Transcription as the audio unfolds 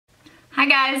Hi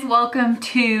guys, welcome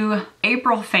to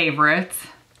April favorites.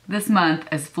 This month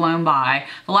has flown by.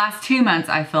 The last 2 months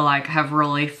I feel like have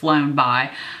really flown by.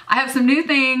 I have some new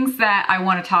things that I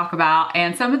want to talk about,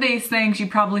 and some of these things you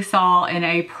probably saw in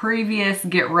a previous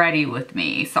Get Ready With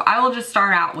Me. So I will just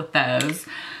start out with those.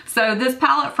 So this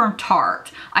palette from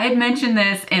Tarte, I had mentioned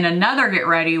this in another Get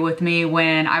Ready With Me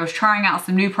when I was trying out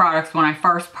some new products when I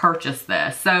first purchased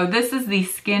this. So this is the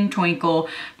Skin Twinkle.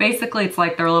 Basically it's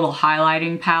like their little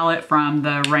highlighting palette from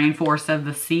the Rainforest of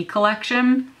the Sea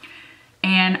collection.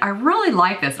 And I really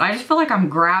like this. I just feel like I'm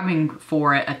grabbing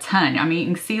for it a ton. I mean, you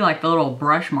can see like the little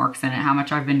brush marks in it, how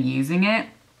much I've been using it.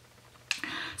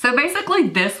 So basically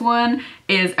this one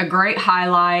is a great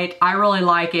highlight. I really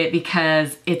like it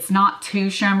because it's not too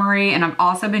shimmery, and I've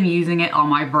also been using it on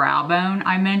my brow bone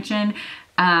I mentioned.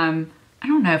 I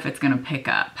don't know if it's gonna pick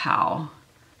up how.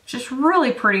 It's just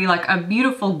really pretty, like a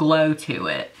beautiful glow to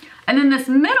it. And then this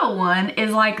middle one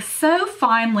is like so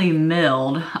finely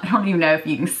milled. I don't even know if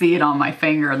you can see it on my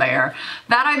finger there.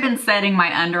 That I've been setting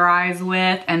my under eyes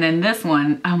with. And then this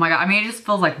one, oh my God, I mean, it just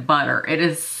feels like butter. It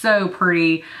is so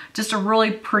pretty. Just a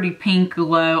really pretty pink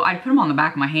glow. I'd put them on the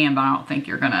back of my hand, but I don't think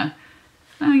you're gonna,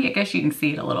 oh yeah, I guess you can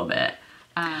see it a little bit.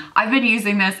 I've been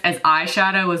using this as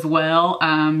eyeshadow as well.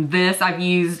 This I've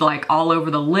used like all over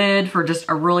the lid for just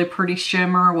a really pretty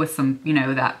shimmer with some, you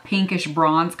know, that pinkish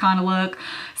bronze kind of look.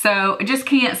 So I just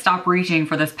can't stop reaching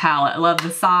for this palette. I love the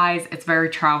size. It's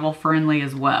very travel friendly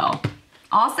as well.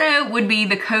 Also would be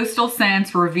the Coastal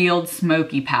Scents Revealed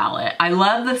Smoky Palette. I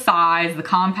love the size, the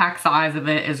compact size of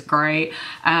it is great.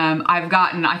 I've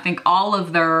gotten, I think, all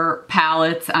of their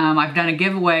palettes. I've done a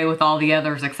giveaway with all the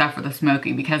others except for the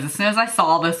Smoky, because as soon as I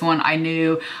saw this one, I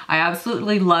knew I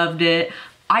absolutely loved it.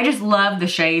 I just love the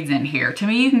shades in here. To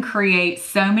me, you can create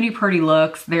so many pretty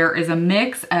looks. There is a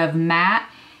mix of matte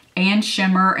and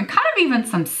shimmer and kind of even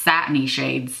some satiny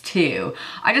shades too.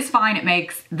 I just find it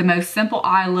makes the most simple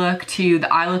eye look to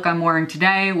the eye look I'm wearing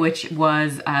today, which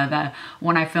was the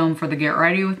one I filmed for the Get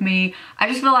Ready With Me. I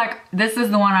just feel like this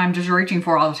is the one I'm just reaching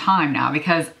for all the time now,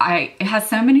 because it has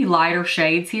so many lighter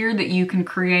shades here that you can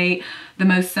create the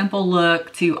most simple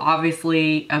look to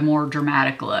obviously a more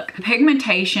dramatic look. The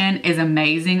pigmentation is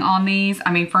amazing on these.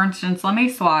 I mean, for instance, let me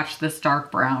swatch this dark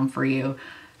brown for you.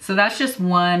 So that's just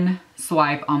one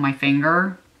swipe on my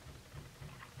finger.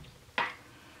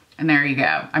 And there you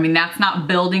go. I mean, that's not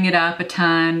building it up a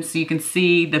ton, so you can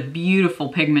see the beautiful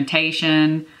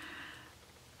pigmentation.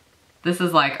 This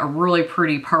is like a really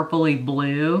pretty purpley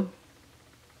blue.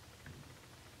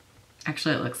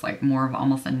 Actually, it looks like more of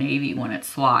almost a navy when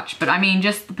it's swatched. But I mean,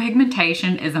 just the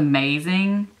pigmentation is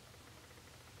amazing.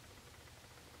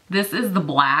 This is the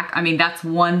black. I mean, that's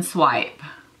one swipe.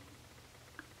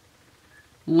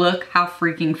 Look how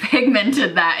freaking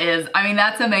pigmented that is. I mean,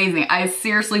 that's amazing. I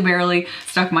seriously barely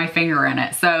stuck my finger in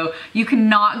it. So you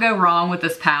cannot go wrong with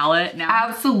this palette. Now, I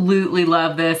absolutely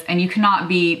love this, and you cannot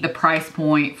beat the price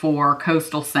point for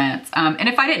Coastal Scents. And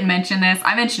if I didn't mention this,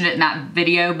 I mentioned it in that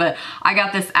video, but I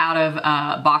got this out of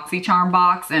a BoxyCharm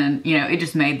box, and you know, it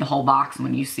just made the whole box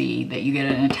when you see that you get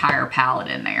an entire palette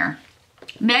in there.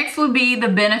 Next would be the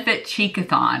Benefit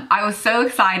Cheekathon. I was so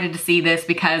excited to see this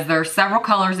because there are several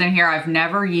colors in here I've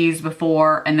never used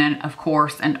before, and then of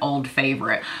course an old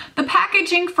favorite. The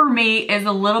packaging for me is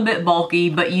a little bit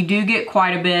bulky, but you do get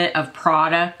quite a bit of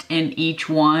product in each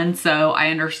one, so I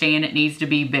understand it needs to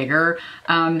be bigger.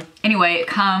 Anyway, it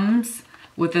comes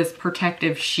with this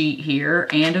protective sheet here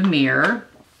and a mirror.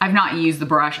 I've not used the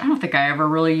brush. I don't think I ever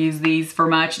really use these for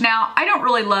much. Now, I don't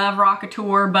really love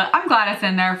Rockateur, but I'm glad it's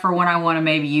in there for when I want to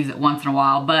maybe use it once in a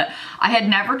while. But I had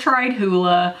never tried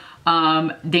Hoola,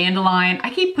 Dandelion. I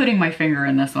keep putting my finger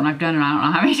in this one. I've done it I don't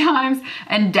know how many times.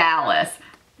 And Dallas.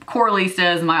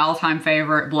 Coralista is my all-time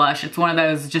favorite blush. It's one of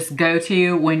those just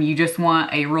go-to when you just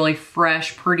want a really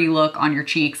fresh, pretty look on your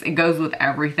cheeks. It goes with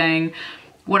everything.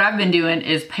 What I've been doing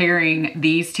is pairing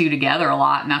these two together a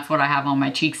lot, and that's what I have on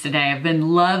my cheeks today. I've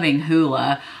been loving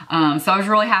Hoola, so I was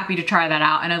really happy to try that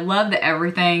out, and I love that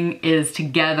everything is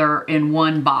together in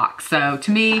one box. So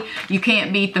to me, you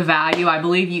can't beat the value. I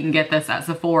believe you can get this at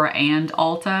Sephora and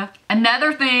Ulta.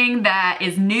 Another thing that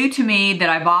is new to me that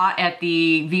I bought at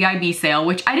the VIB sale,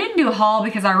 which I didn't do a haul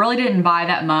because I really didn't buy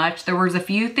that much. There was a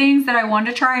few things that I wanted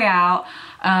to try out.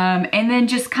 And then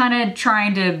just kind of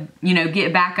trying to, you know,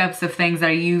 get backups of things that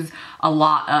I use a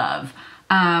lot of.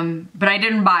 But I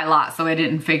didn't buy a lot, so I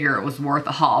didn't figure it was worth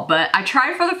a haul. But I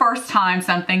tried for the first time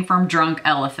something from Drunk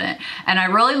Elephant, and I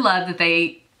really love that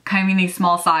they came in these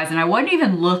small size, and I wasn't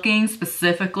even looking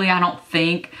specifically, I don't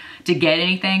think, to get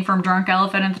anything from Drunk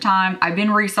Elephant at the time. I've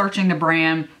been researching the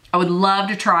brand. I would love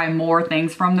to try more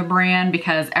things from the brand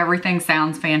because everything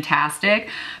sounds fantastic.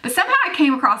 But somehow I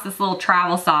came across this little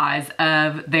travel size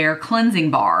of their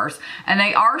cleansing bars, and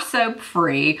they are soap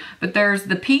free, but there's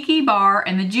the Peaky bar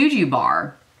and the Juju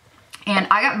bar. And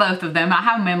I got both of them. I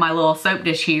have them in my little soap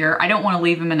dish here. I don't want to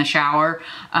leave them in the shower.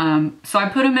 So I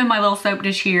put them in my little soap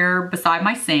dish here beside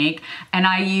my sink, and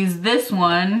I use this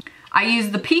one. I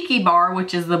use the Peaky bar,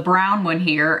 which is the brown one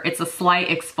here. It's a slight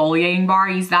exfoliating bar.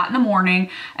 I use that in the morning,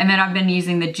 and then I've been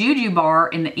using the Juju bar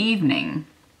in the evening.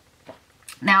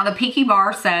 Now the Peaky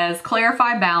bar says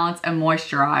clarify, balance, and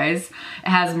moisturize. It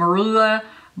has marula,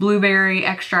 blueberry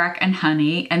extract, and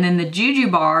honey. And then the Juju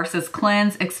bar says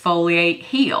cleanse, exfoliate,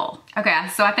 heal. Okay,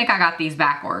 so I think I got these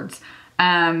backwards.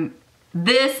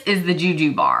 This is the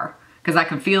Juju bar, because I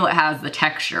can feel it has the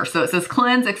texture. So it says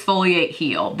cleanse, exfoliate,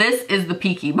 heal. This is the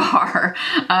Peaky bar.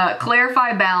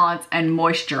 Clarify, balance, and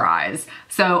moisturize.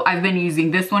 So I've been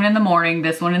using this one in the morning,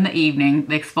 this one in the evening,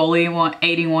 the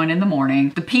exfoliating one in the morning.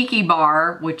 The Peaky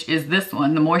bar, which is this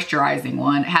one, the moisturizing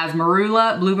one, has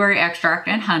marula, blueberry extract,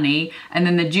 and honey. And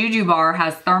then the Juju bar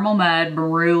has thermal mud,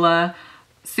 marula,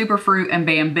 superfruit, and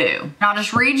bamboo. Now I'll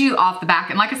just read you off the back,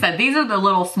 and like I said, these are the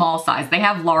little small size. They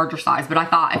have larger size, but I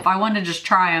thought if I wanted to just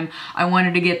try them, I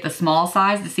wanted to get the small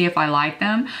size to see if I like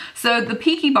them. So the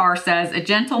Peaky bar says, a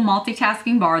gentle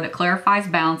multitasking bar that clarifies,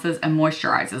 balances, and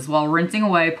moisturizes while rinsing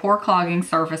away pore clogging,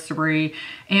 surface debris,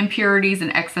 impurities,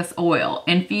 and excess oil.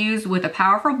 Infused with a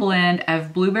powerful blend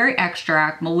of blueberry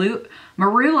extract,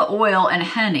 marula oil, and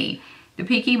honey. The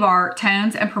Peaky bar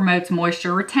tones and promotes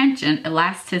moisture retention,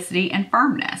 elasticity, and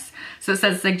firmness. So it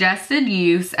says suggested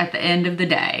use at the end of the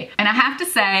day. And I have to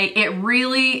say, it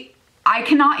really, I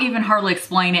cannot even hardly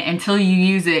explain it until you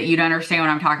use it. You'd understand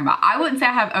what I'm talking about. I wouldn't say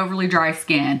I have overly dry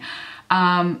skin.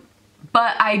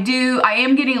 But I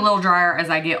am getting a little drier as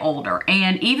I get older.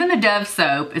 And even the Dove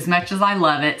soap, as much as I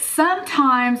love it,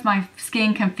 sometimes my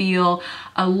skin can feel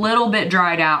a little bit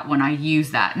dried out when I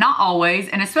use that. Not always,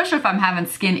 and especially if I'm having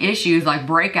skin issues like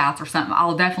breakouts or something,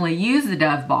 I'll definitely use the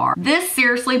Dove bar. This,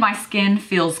 seriously, my skin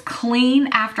feels clean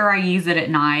after I use it at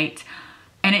night.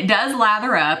 And it does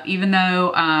lather up, even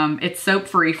though it's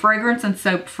soap-free, fragrance and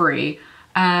soap-free.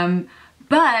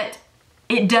 But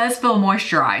it does feel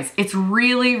moisturized. It's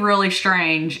really, really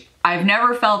strange. I've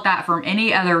never felt that from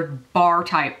any other bar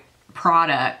type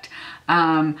product,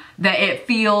 that it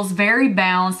feels very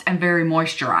balanced and very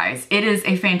moisturized. It is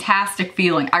a fantastic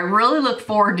feeling. I really look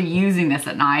forward to using this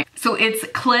at night. So it's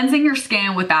cleansing your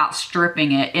skin without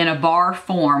stripping it in a bar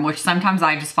form, which sometimes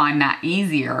I just find that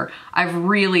easier. I've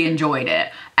really enjoyed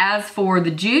it. As for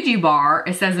the Juju bar,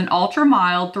 it says an ultra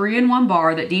mild 3-in-1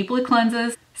 bar that deeply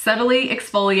cleanses, subtly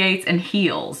exfoliates, and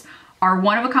heals. Our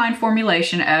one-of-a-kind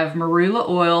formulation of marula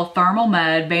oil, thermal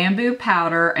mud, bamboo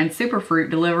powder, and superfruit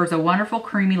delivers a wonderful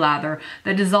creamy lather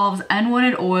that dissolves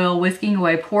unwanted oil, whisking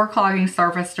away pore-clogging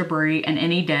surface debris and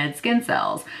any dead skin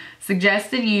cells.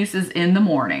 Suggested uses in the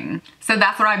morning. So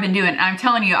that's what I've been doing. And I'm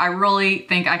telling you, I really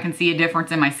think I can see a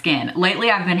difference in my skin. Lately,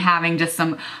 I've been having just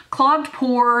some clogged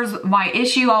pores, my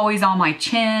issue always on my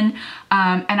chin.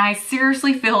 And I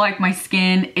seriously feel like my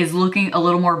skin is looking a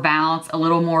little more balanced, a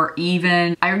little more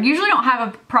even. I usually don't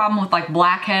have a problem with like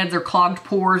blackheads or clogged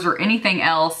pores or anything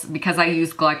else because I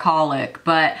use glycolic,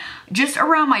 but just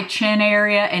around my chin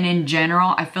area and in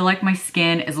general, I feel like my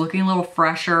skin is looking a little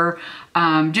fresher.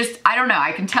 I don't know,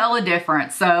 I can tell a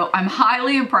difference. So I'm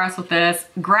highly impressed with this.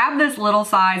 Grab this little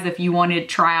size if you wanted to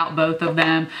try out both of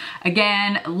them.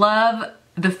 Again, love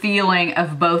the feeling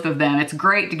of both of them. It's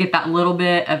great to get that little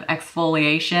bit of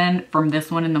exfoliation from this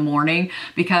one in the morning,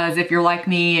 because if you're like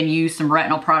me and use some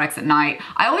retinol products at night,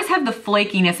 I always have the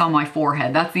flakiness on my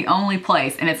forehead. That's the only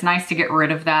place, and it's nice to get rid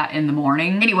of that in the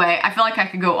morning. Anyway, I feel like I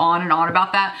could go on and on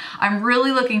about that. I'm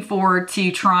really looking forward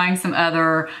to trying some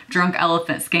other Drunk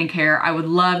Elephant skincare. I would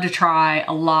love to try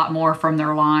a lot more from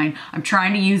their line. I'm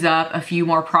trying to use up a few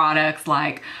more products.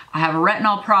 Like I have a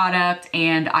retinol product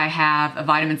and I have a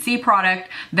vitamin C product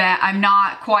that I'm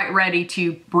not quite ready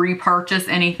to repurchase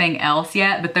anything else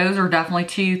yet, but those are definitely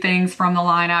two things from the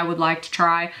line I would like to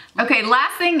try. Okay,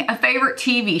 last thing, a favorite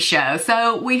TV show.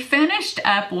 So we finished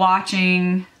up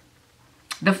watching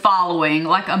The Following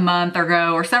like a month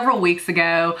ago or several weeks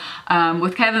ago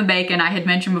with Kevin Bacon. I had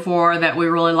mentioned before that we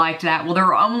really liked that. Well, there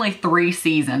were only 3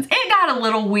 seasons. It got a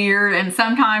little weird, and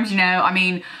sometimes, you know, I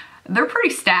mean, they're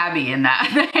pretty stabby in that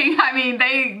thing. I mean,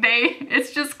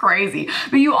 it's just crazy.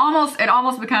 But it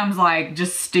almost becomes like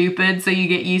just stupid, so you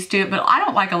get used to it. But I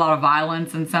don't like a lot of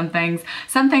violence in some things.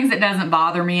 Some things it doesn't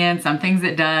bother me in, some things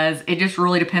it does. It just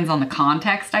really depends on the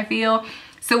context, I feel.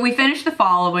 So we finished The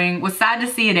Following, was sad to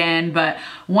see it end, but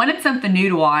wanted something new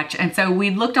to watch. And so we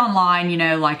looked online, you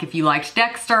know, like if you liked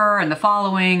Dexter and The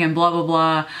Following and blah, blah,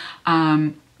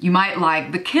 blah, you might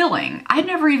like The Killing. I'd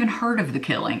never even heard of The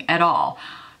Killing at all.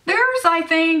 There's, I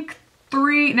think,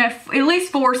 at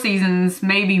least 4 seasons,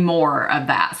 maybe more of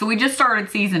that. So we just started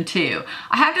season 2.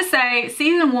 I have to say,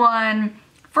 season 1,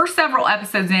 first several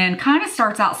episodes in, kind of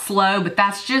starts out slow, but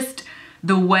that's just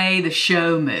the way the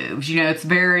show moves. You know, it's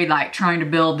very like trying to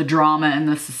build the drama and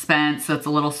the suspense, so it's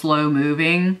a little slow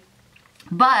moving.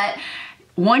 But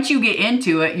once you get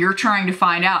into it, you're trying to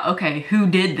find out, okay, who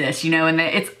did this, you know, and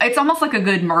it's almost like a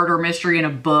good murder mystery in a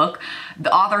book.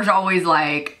 The author's always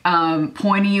like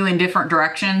pointing you in different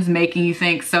directions, making you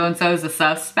think so-and-so is a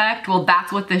suspect. Well,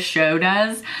 that's what this show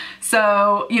does.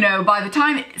 So, you know, by the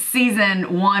time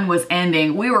season 1 was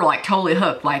ending, we were like totally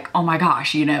hooked, like, oh my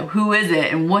gosh, you know, who is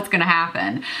it and what's gonna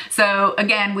happen? So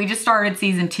again, we just started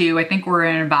season 2. I think we're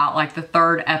in about like the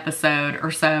 3rd episode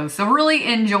or so. So really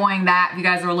enjoying that. If you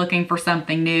guys are looking for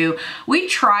something new, we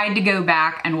tried to go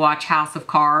back and watch House of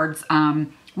Cards.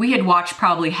 We had watched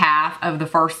probably half of the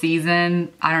first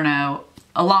season, I don't know,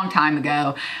 a long time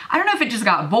ago. I don't know if it just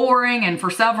got boring, and for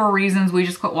several reasons we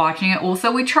just quit watching it. Well,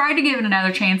 so we tried to give it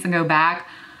another chance and go back.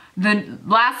 The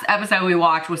last episode we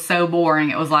watched was so boring,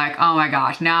 it was like, oh my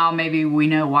gosh, now maybe we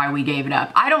know why we gave it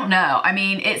up. I don't know. I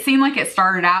mean, it seemed like it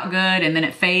started out good and then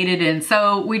it faded, and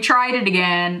so we tried it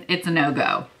again. It's a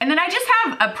no-go. And then I just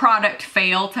have a product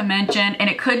fail to mention, and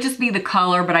it could just be the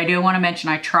color, but I do want to mention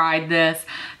I tried this.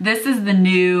 This is the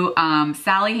new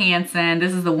Sally Hansen.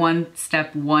 This is the One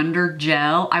Step Wonder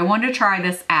Gel. I wanted to try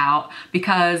this out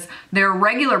because their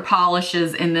regular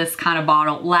polishes in this kind of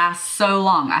bottle last so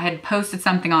long. I had posted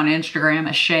something on Instagram,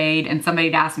 a shade, and somebody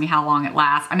had asked me how long it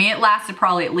lasts. I mean, it lasted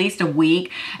probably at least a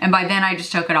week, and by then I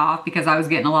just took it off because I was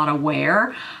getting a lot of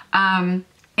wear.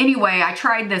 Anyway, I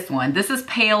tried this one. This is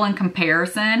pale in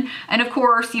comparison, and of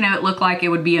course, you know, it looked like it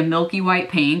would be a milky white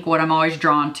pink, what I'm always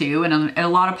drawn to, and a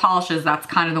lot of polishes, that's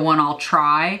kind of the one I'll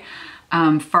try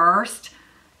first.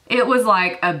 It was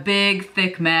like a big,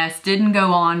 thick mess. Didn't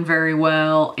go on very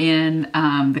well in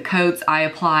the coats I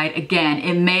applied. Again,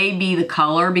 it may be the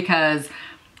color because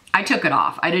I took it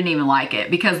off. I didn't even like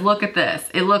it because look at this.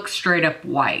 It looks straight up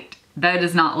white. That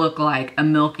does not look like a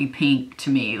milky pink to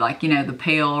me. Like, you know, the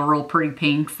pale, real pretty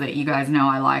pinks that you guys know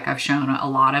I like. I've shown a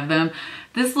lot of them.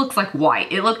 This looks like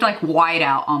white. It looked like white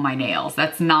out on my nails.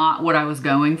 That's not what I was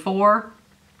going for.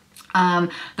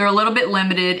 They're a little bit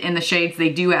limited in the shades they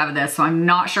do have this, so I'm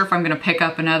not sure if I'm going to pick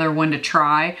up another one to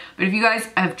try. But if you guys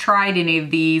have tried any of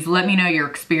these, let me know your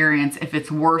experience, if it's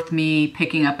worth me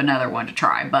picking up another one to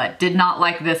try. But did not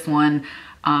like this one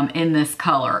in this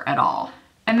color at all.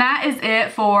 And that is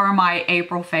it for my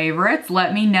April favorites.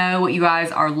 Let me know what you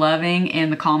guys are loving in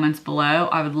the comments below.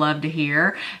 I would love to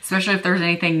hear, especially if there's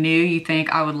anything new you think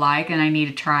I would like and I need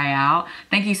to try out.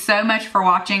 Thank you so much for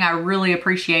watching. I really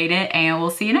appreciate it, and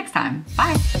we'll see you next time.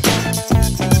 Bye.